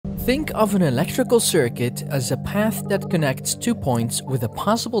Think of an electrical circuit as a path that connects two points with a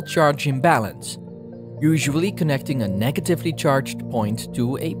possible charge imbalance, usually connecting a negatively charged point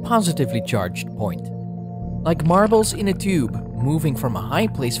to a positively charged point. Like marbles in a tube, moving from a high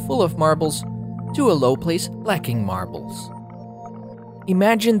place full of marbles to a low place lacking marbles.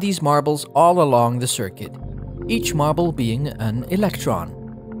 Imagine these marbles all along the circuit, each marble being an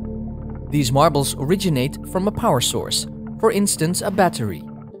electron. These marbles originate from a power source, for instance a battery.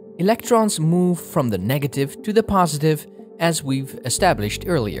 Electrons move from the negative to the positive, as we've established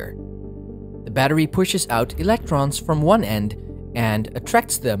earlier. The battery pushes out electrons from one end and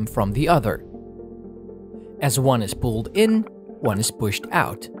attracts them from the other. As one is pulled in, one is pushed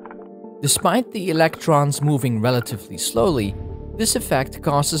out. Despite the electrons moving relatively slowly, this effect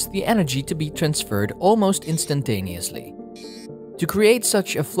causes the energy to be transferred almost instantaneously. To create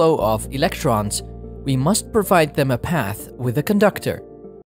such a flow of electrons, we must provide them a path with a conductor.